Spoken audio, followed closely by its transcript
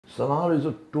Salaar is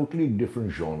a totally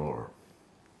different genre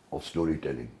of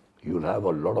storytelling. You'll have a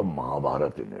lot of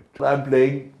Mahabharata in it. I'm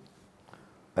playing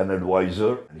an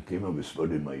advisor, and he came and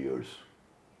whispered in my ears,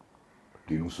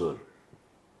 Tinnu sir,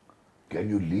 can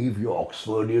you leave your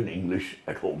Oxfordian English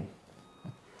at home?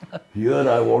 Here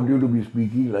I want you to be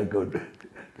speaking like a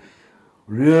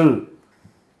real,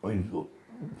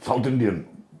 South Indian.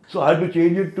 So I had to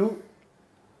change it to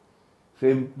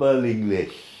simple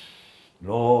English,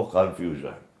 no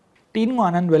confusion. Tinnu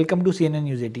Anand, welcome to CNN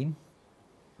News 18.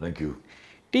 Thank you.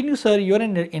 Tinnu sir, you are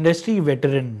an industry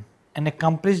veteran, an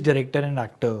accomplished director and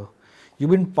actor. You've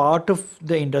been part of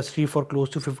the industry for close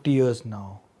to 50 years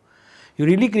now. You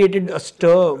really created a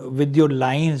stir with your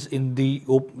lines in the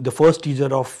first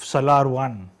teaser of Salaar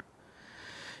 1.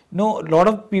 A lot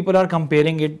of people are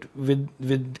comparing it with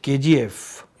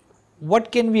KGF.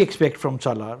 What can we expect from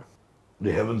Salaar?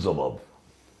 The heavens above.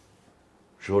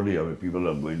 Surely, people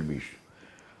are going to be...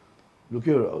 Look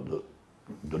here,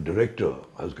 the director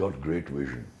has got great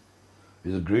vision.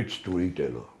 He's a great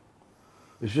storyteller.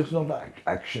 It's just not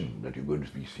action that you're going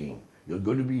to be seeing. You're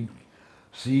going to be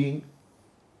seeing...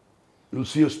 You'll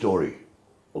see a story,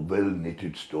 a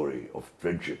well-knitted story of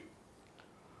friendship,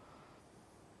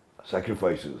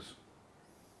 sacrifices,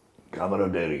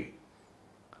 camaraderie.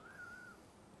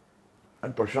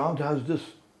 And Prashanth has this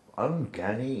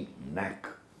uncanny knack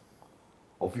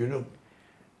of,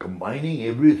 combining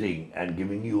everything and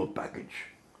giving you a package.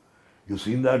 You've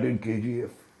seen that in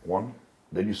KGF 1,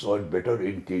 then you saw it better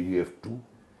in KGF 2,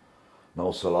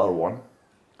 now Salaar 1.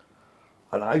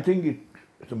 And I think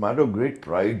it's a matter of great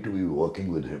pride to be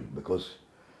working with him, because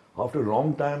after a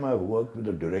long time I've worked with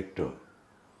a director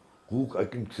who I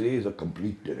can say is a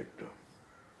complete director.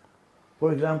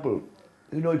 For example,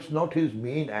 it's not his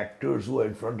main actors who are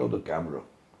in front of the camera.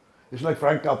 It's like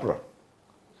Frank Capra.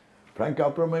 Frank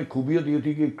Capra mein khubiyat ye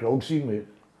thi ki crowd scene mein,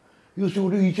 he used to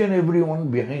go to each and every one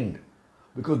behind,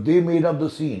 because they made up the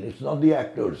scene. It's not the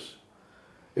actors.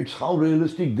 It's how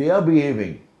realistic they are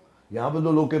behaving. यहाँ पे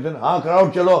तो लोग कहते हैं हाँ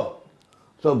crowd चलो,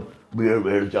 सब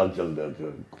भेड़ चाल चल रहे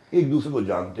थे, एक दूसरे को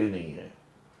जानते नहीं हैं.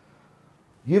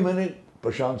 ये मैंने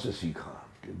प्रशांत से सीखा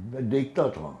कि मैं देखता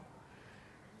था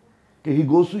कि he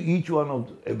goes to each one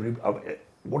of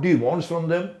what he wants from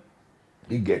them,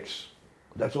 he gets.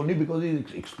 That's only because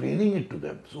he's explaining it to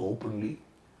them so openly.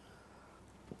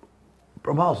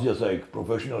 Prabhas, just like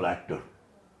professional actor,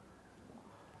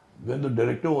 when the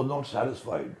director was not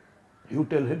satisfied, he would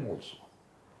tell him also.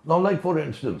 Now, like for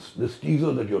instance, this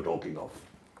teaser that you're talking of,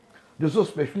 this was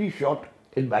specially shot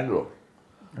in Bangalore.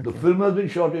 Okay. The film has been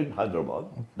shot in Hyderabad.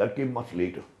 That came much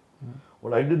later.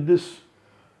 But I did this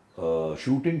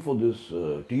shooting for this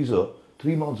teaser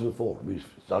 3 months before we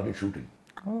started shooting.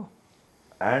 Oh.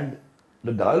 And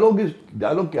the dialogue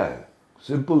kya hai?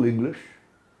 Simple English,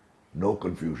 no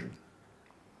confusion.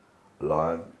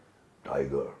 Lion,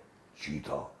 tiger,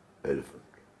 cheetah, elephant.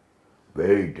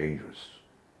 Very dangerous.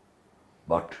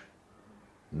 But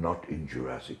not in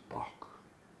Jurassic Park.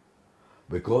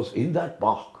 Because in that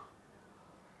park,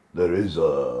 there is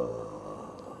a...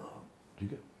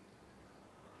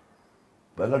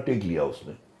 पहला take लिया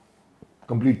उसने,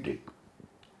 complete take.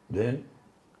 Then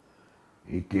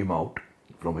he came out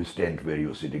from his tent where he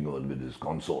was sitting on with his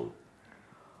console,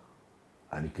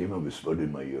 and he came and whispered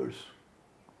in my ears,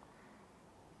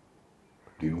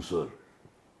 Tinnu sir,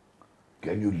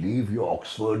 can you leave your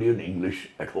Oxfordian English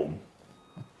at home?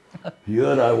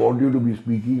 Here I want you to be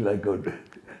speaking like a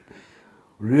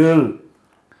real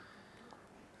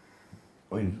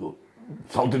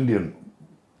South Indian,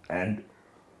 and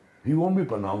he won't be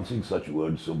pronouncing such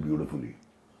words so beautifully.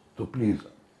 So please.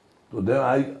 So then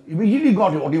I immediately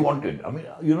got what he wanted.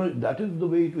 That is the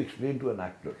way to explain to an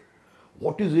actor.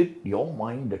 What is it, your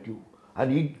mind that you...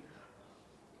 And he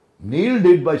nailed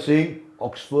it by saying,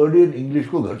 Oxfordian English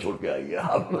ko ghar chhod ke aaiye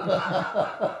aap.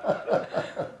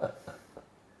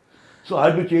 So I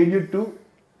had to change it to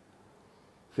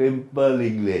simple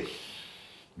English,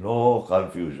 no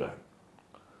confusion.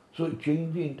 So it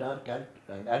changed the entire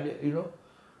character. And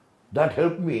that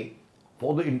helped me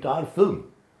for the entire film.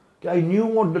 I knew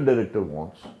what the director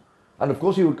wants. And of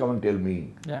course he would come and tell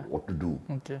me what to do.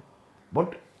 Okay.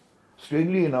 But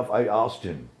strangely enough, I asked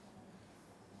him,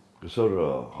 sir,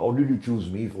 how did you choose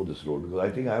me for this role? Because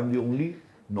I think I am the only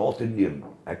North Indian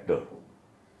actor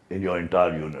in your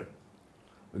entire unit.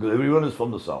 Because everyone is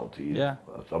from the South.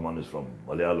 Someone is from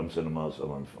Malayalam cinema,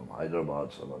 someone's from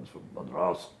Hyderabad, someone's from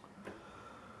Madras.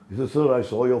 He said, sir, I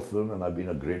saw your film and I've been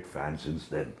a great fan since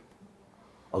then.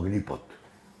 Agnipath.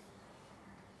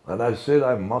 And I said,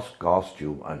 I must cast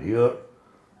you. And here,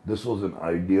 this was an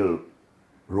ideal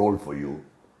role for you.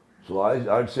 So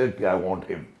I said, I want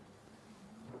him.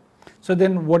 So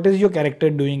then what is your character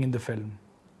doing in the film?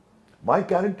 My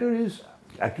character is,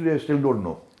 actually I still don't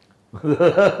know.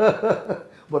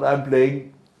 But I'm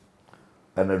playing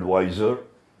an advisor,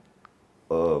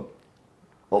 a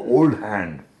old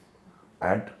hand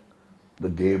at the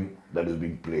game that is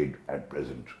being played at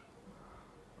present.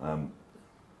 I'm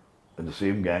in the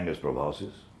same gang as Prabhas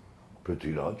is,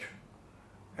 Prithviraj,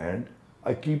 and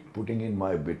I keep putting in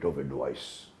my bit of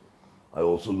advice. I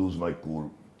also lose my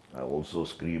cool. I also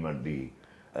scream at the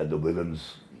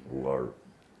villains who are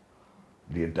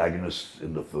the antagonists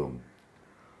in the film.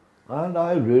 And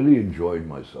I really enjoyed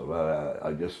myself.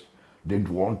 I just didn't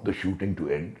want the shooting to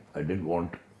end. I didn't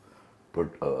want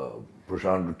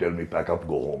Prashanth to tell me, pack up,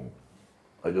 go home.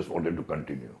 I just wanted to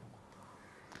continue.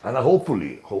 And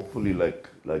hopefully,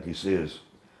 like he says,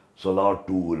 Salaar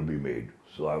 2 will be made.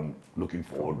 So I'm looking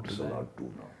forward to Salaar 2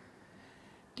 now.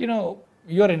 You know,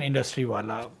 you're an industry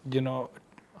wala. You know,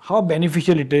 how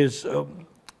beneficial it is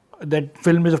that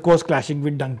film is of course clashing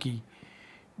with Dunki.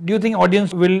 Do you think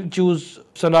audience will choose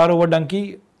Salaar over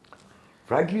Dunki?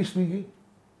 Frankly speaking,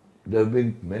 there have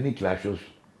been many clashes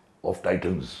of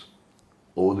titans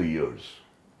over the years,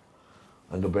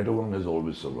 and the better one has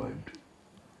always survived.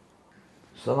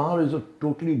 Salaar is a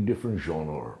totally different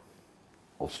genre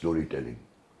of storytelling.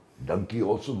 Dunki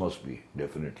also must be,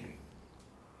 definitely.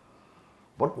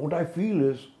 But what I feel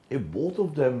is, if both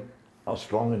of them are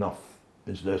strong enough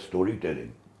in their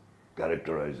storytelling,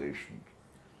 characterization,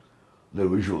 their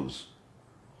visuals,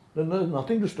 then there's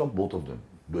nothing to stop both of them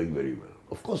doing very well.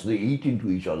 Of course, they eat into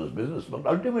each other's business, but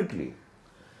ultimately,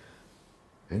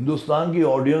 Hindustan की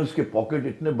audience के pocket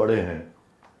इतने बड़े हैं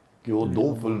कि वो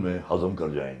दो फिल्में हजम कर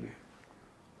जाएंगे।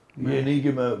 ये नहीं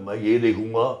कि मैं ये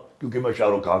देखूंगा क्योंकि मैं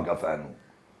शाहरुख खान का फैन हूँ,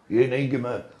 ये नहीं कि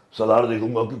मैं सलार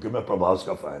देखूंगा क्योंकि मैं प्रभास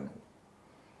का फैन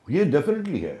हूँ। ये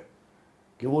डेफिनेटली है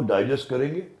कि वो डाइजेस्ट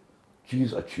करेंगे,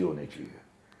 चीज़ अच्छी होनी चाहिए।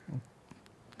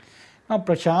 Now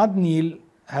Prashanth Neel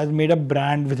has made a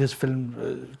brand with his film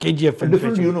KGF film. A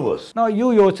different universe. Now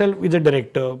you yourself is a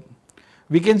director.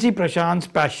 We can see Prashanth's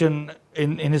passion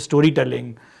in his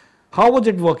storytelling. How was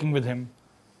it working with him?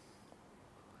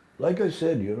 Like I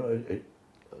said,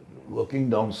 working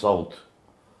down south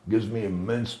gives me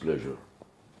immense pleasure.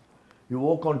 You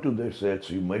walk onto their sets,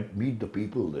 you might meet the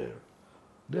people there.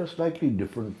 They're slightly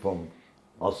different from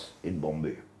us in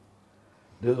Bombay.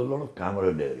 There's a lot of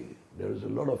camaraderie. There is a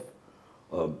lot of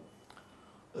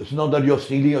it's not that you're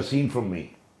stealing a scene from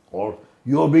me or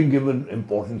you're being given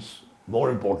more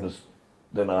importance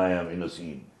than I am in a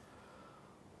scene.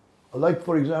 Like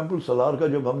for example, Salaar का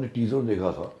जब हमने teaser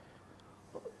देखा था,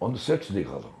 on the sets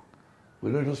देखा था,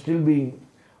 it was still being,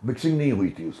 mixing नहीं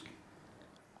हुई थी उसकी.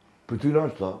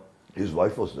 Prithviraj था, his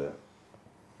wife was there,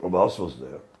 Prabhas was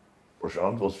there,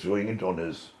 Prashanth was showing it on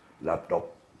his laptop.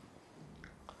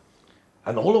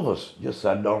 And all of us just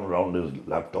sat down around his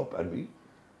laptop and we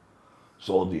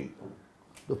saw the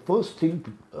first thing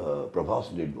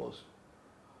Prabhas did was,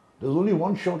 there's only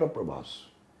one shot of Prabhas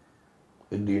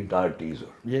in the entire teaser.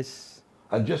 Yes.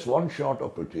 And just one shot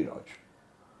of Prithviraj.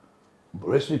 The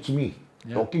rest it's me,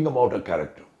 talking about a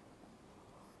character.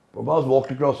 Prabhas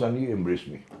walked across and he embraced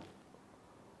me.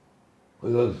 It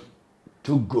was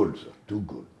too good, sir, too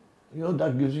good.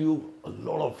 That gives you a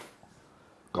lot of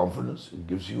confidence. It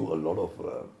gives you a lot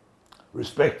of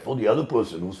respect for the other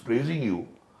person who's praising you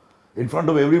in front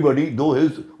of everybody, though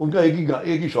उनका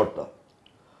एक ही shot था.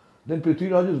 Then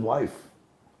Prithviraj's wife,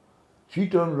 she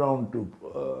turned around to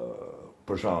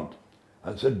Prashanth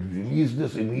and said, release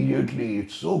this immediately,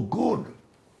 it's so good.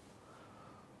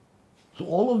 So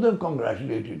all of them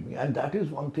congratulated me, and that is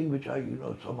one thing which I,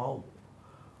 somehow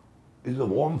is a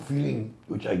warm feeling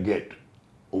which I get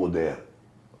over there.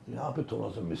 यहाँ पे थोड़ा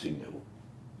सा missing है वो.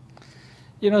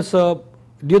 Sir,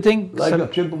 do you think... Like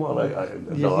Akshay Kumar,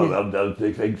 I'll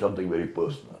take something very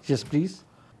personal. Yes, please.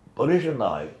 Paresh and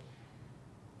I,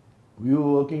 we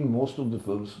were working most of the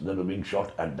films that were being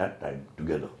shot at that time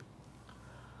together.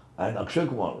 And Akshay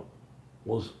Kumar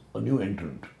was a new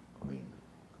entrant.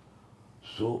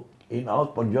 So in our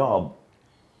Punjab,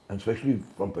 and especially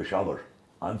from Peshawar,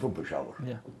 I'm from Peshawar.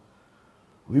 Yeah.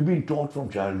 We've been taught from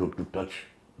childhood to touch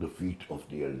the feet of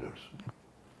the elders.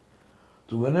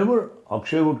 So whenever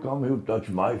Akshay would come, he would touch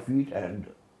my feet and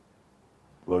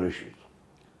Paresh's.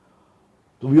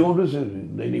 So we always say,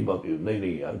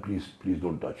 nahi, please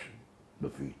don't touch the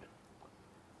feet.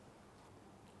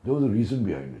 There was a reason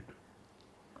behind it.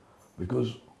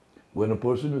 Because when a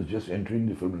person is just entering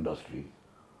the film industry,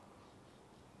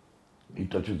 he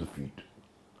touches the feet.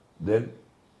 Then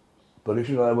Paresh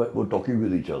and I were talking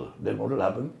with each other. Then what will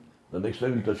happen? The next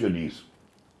time he'll touch your knees.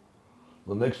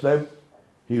 The next time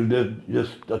he'll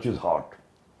just touch his heart.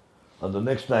 And the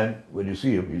next time when you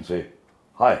see him, he'll say,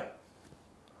 hi.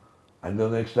 And the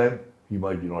next time, he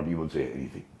might not even say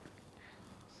anything.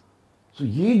 So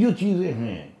ये जो चीज़ें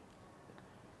हैं,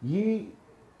 ये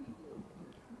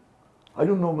I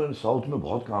don't know, मैंने south में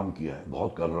बहुत काम किया है,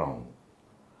 बहुत कर रहा हूँ.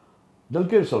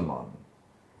 दलके सलमान,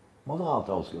 मज़ा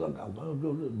आता है उसके साथ काम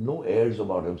करना. No airs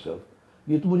about himself.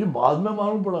 ये तो मुझे बाद में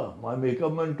मालूम पड़ा. My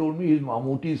makeup man told me he's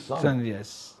Mammootty's son. Son,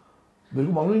 yes. मेरे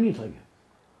को मालूम ही नहीं था ये.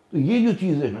 तो ये जो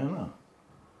चीज़ें हैं ना,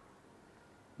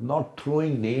 not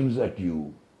throwing names at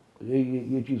you,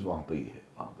 ये चीज़ वहाँ पे ही है,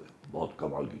 वहाँ पे बहुत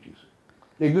कमाल की चीज़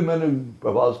है. एक दिन मैंने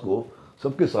प्रभास को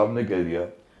सबके सामने कह दिया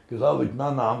कि साहब इतना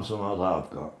नाम सुना था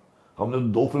आपका, हमने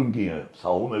 2 फिल्म की हैं,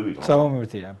 साहू में भी था. साहू में भी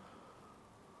थी.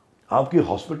 आपकी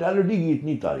हॉस्पिटैलिटी की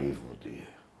इतनी तारीफ होती है.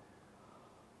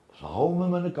 साहू में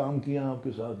मैंने काम किया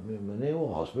आपके साथ में, मैंने वो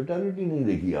हॉस्पिटैलिटी नहीं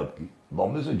देखी आपकी.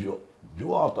 बॉम्बे से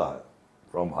जो आता है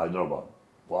फ्रॉम हैदराबाद,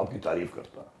 वो आपकी तारीफ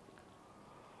करता है.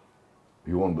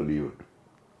 You won't believe it.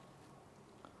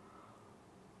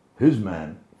 His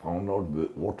man found out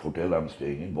what hotel I'm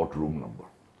staying in, what room number.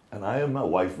 And I and my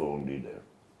wife were only there.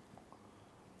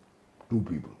 2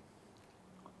 people.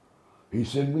 He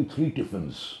sent me 3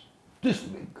 tiffins, this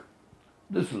big,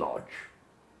 this large,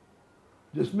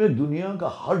 जिसमें दुनिया का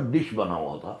हर dish बना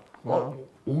हुआ था और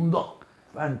उम्दा,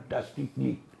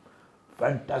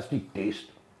 fantastic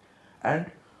taste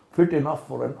and fit enough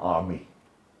for an army.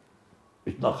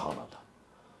 इतना खाना था.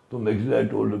 So next day I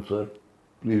told him, sir,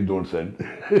 please don't send.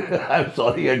 I'm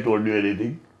sorry I told you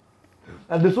anything.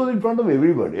 And this was in front of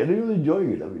everybody, and he was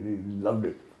enjoying it. I mean, he loved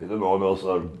it. He said, oh no,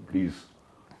 sir, please.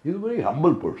 He's a very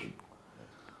humble person.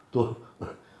 So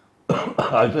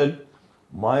I said,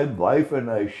 my wife and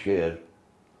I share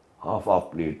half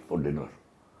plate for dinner,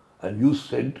 and you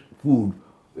sent food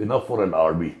enough for an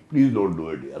army. Please don't do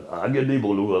it. आगे नहीं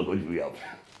बोलूँगा कुछ भी आपसे.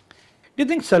 Do you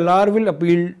think Salaar will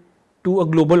appeal to a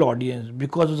global audience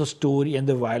because of the story and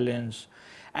the violence,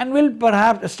 and will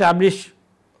perhaps establish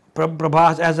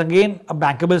Prabhas as again a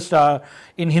bankable star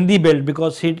in Hindi belt,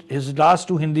 because his last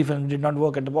 2 Hindi films did not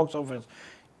work at the box office?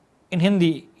 In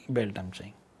Hindi belt, I'm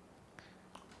saying.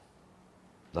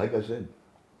 Like I said,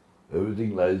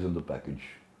 everything lies in the package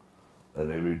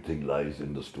and everything lies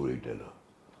in the storyteller.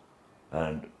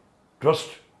 And trust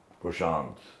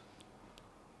Prashanth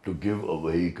to give a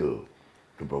vehicle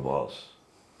to Prabhas.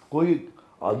 कोई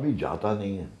आदमी जाता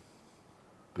नहीं है.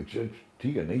 Picture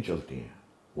ठीक है नहीं चलती हैं,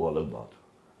 वो अलग बात है,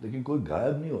 लेकिन कोई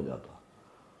गायब नहीं हो जाता.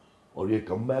 और ये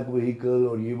कम बैक व्हीकल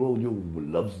और ये वो जो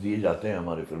लफ्ज़ दिए जाते हैं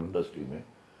हमारे फिल्म इंडस्ट्री में,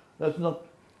 that's not.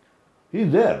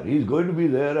 He's there. He's going to be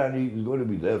there, and he's going to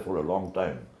be there for a long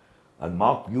time. And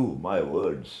mark you my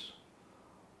words,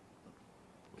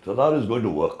 Salaar is going to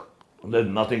work, and there's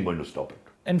nothing going to stop it.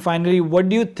 And finally, what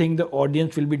do you think the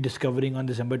audience will be discovering on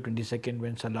December 22nd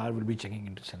when Salaar will be checking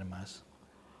into cinemas?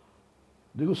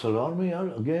 देखो Salaar में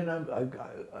यार, again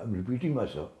I'm repeating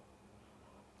myself.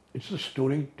 It's a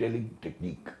storytelling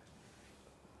technique.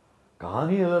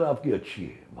 कहानी अगर आपकी अच्छी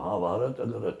है, महाभारत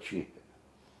अगर अच्छी है,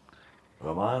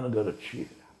 रामायण अगर अच्छी है,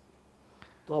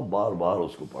 तो आप बार बार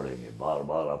उसको पढ़ेंगे, बार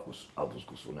बार आप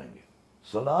उसको सुनेंगे.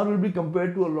 Salaar will be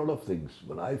compared to a lot of things,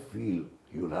 but I feel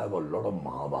you'll have a lot of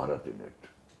Mahabharata in it.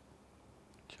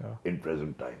 Sure. In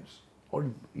present times, or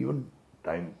even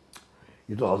time.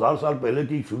 ये तो 1000 साल पहले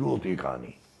की शुरू होती है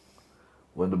कहानी,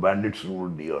 when the bandits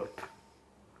ruled the earth,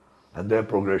 and their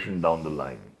progression down the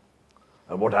line,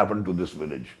 and what happened to this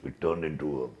village. It turned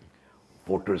into a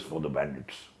fortress for the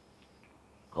bandits.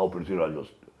 How Prithviraj was,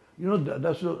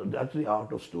 that's the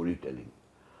art of storytelling,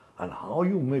 and how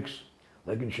you mix,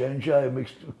 like in Shahenshah, I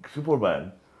mixed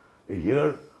Superman.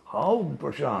 Here, how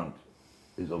Prashanth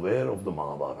is aware of the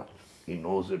Mahabharata. He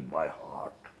knows it by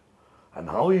heart, and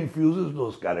how he infuses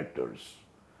those characters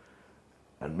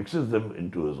and mixes them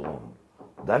into his own.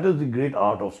 That is the great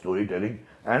art of storytelling.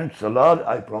 And Salaar,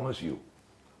 I promise you,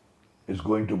 is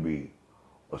going to be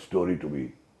a story to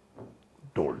be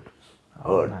told,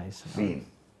 heard, Nice. seen.